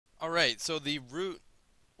Alright, so the root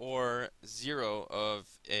or zero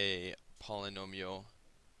of a polynomial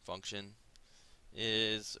function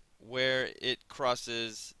is where it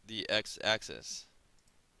crosses the x-axis.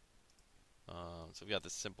 So we've got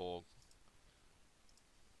this simple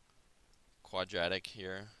quadratic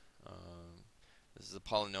here. This is a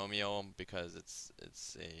polynomial because it's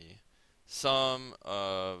a sum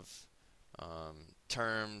of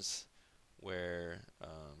terms where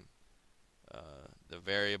the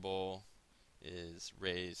variable is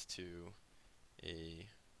raised to a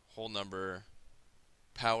whole number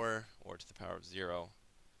power, or to the power of 0,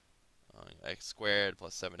 x squared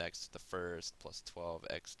plus 7x to the first plus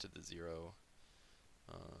 12x to the 0.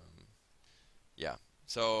 Yeah,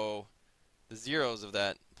 so the zeros of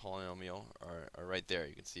that polynomial are right there.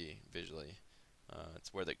 You can see visually.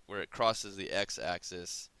 It's where it crosses the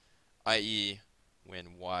x-axis, i.e.,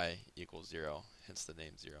 when y equals 0, hence the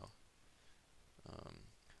name 0.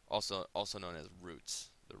 Also known as roots,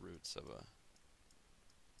 the roots of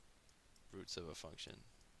a function.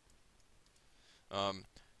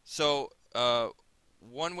 So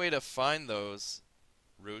one way to find those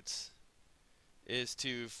roots is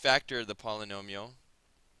to factor the polynomial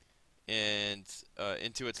and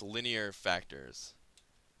into its linear factors.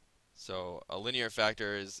 So a linear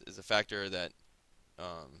factor is a factor that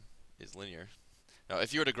is linear. Now,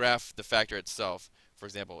 if you were to graph the factor itself, for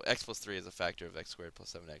example, x plus 3 is a factor of x squared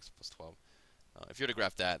plus 7x plus 12. If you were to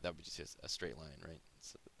graph that, that would be just a straight line, right?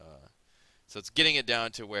 So it's getting it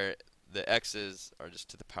down to where the x's are just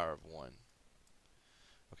to the power of 1.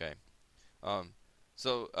 Okay.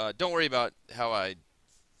 Don't worry about how I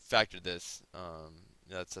factored this.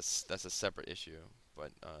 That's a separate issue.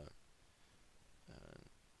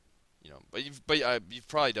 But you've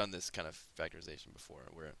probably done this kind of factorization before,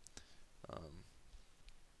 where um,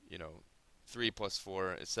 you know 3 plus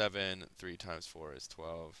 4 is 7. 3 times 4 is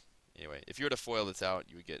 12. Anyway, if you were to FOIL this out,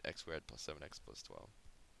 you would get x squared plus 7x plus 12.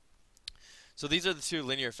 So these are the two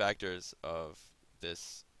linear factors of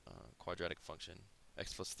this quadratic function,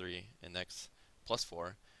 x plus 3 and x plus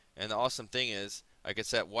 4. And the awesome thing is I could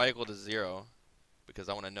set y equal to 0 because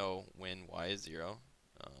I want to know when y is 0.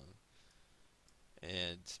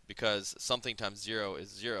 And because something times 0 is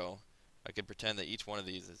 0, I can pretend that each one of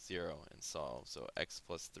these is 0 and solve. So x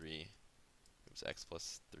plus 3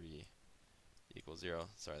 equals 0.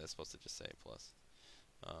 Sorry, that's supposed to just say plus.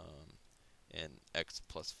 And x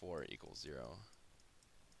plus 4 equals 0.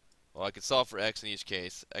 Well, I could solve for x in each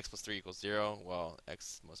case. X plus 3 equals 0. Well,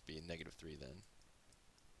 x must be negative 3 then.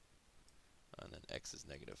 And then x is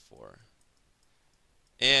negative 4.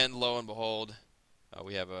 And lo and behold,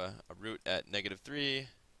 we have a root at negative 3.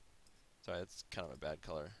 Sorry, that's kind of a bad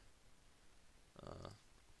color.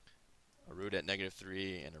 A root at negative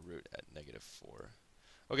 3 and a root at negative 4.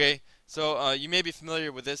 Okay, so you may be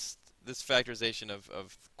familiar with this factorization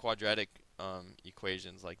of quadratic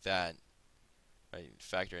equations like that. Right,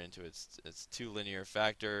 factor it into its two linear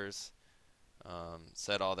factors,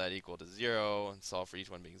 set all that equal to 0, and solve for each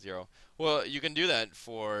one being 0. Well, you can do that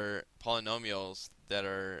for polynomials that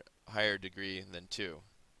are higher degree than 2.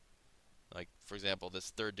 Like, for example, this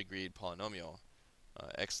third degree polynomial,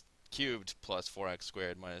 x cubed plus 4x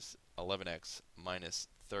squared minus 11x minus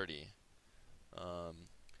 30.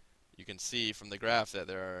 You can see from the graph that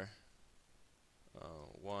there are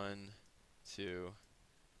 1, 2,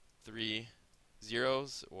 3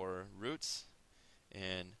 zeros or roots,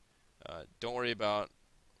 and don't worry about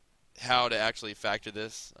how to actually factor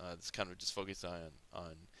this. It's kind of just focused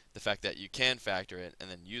on the fact that you can factor it and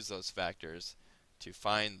then use those factors to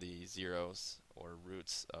find the zeros or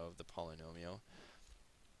roots of the polynomial.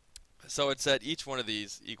 So it's set each one of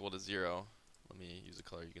these equal to 0. Let me use a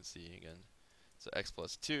color you can see again. So x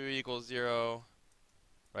plus 2 equals 0,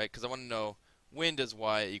 right? Because I want to know, when does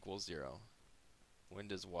y equal 0? When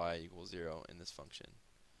does y equal 0 in this function?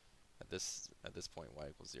 At this point, y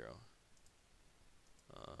equals 0.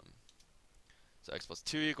 So x plus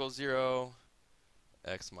 2 equals 0.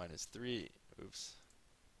 X minus 3. Oops.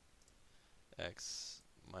 X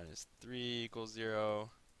minus 3 equals 0.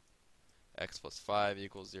 X plus 5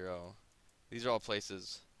 equals 0. These are all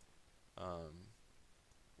places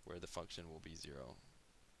where the function will be 0.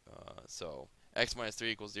 So x minus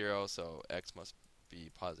 3 equals 0, so x must be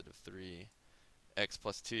positive 3. X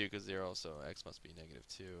plus 2 equals 0, so x must be negative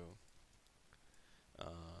 2.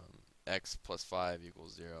 X plus 5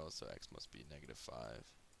 equals 0, so x must be negative 5.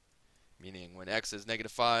 Meaning when x is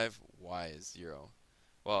negative 5, y is 0.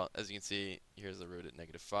 Well, as you can see, here's the root at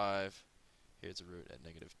negative 5. Here's a root at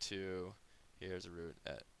negative 2. Here's a root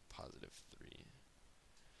at positive 3.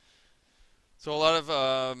 So a lot of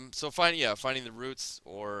finding the roots,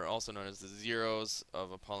 or also known as the zeros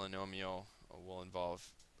of a polynomial, will involve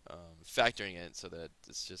factoring it so that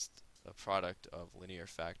it's just a product of linear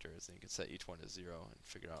factors, and you can set each one to 0 and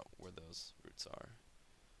figure out where those roots are.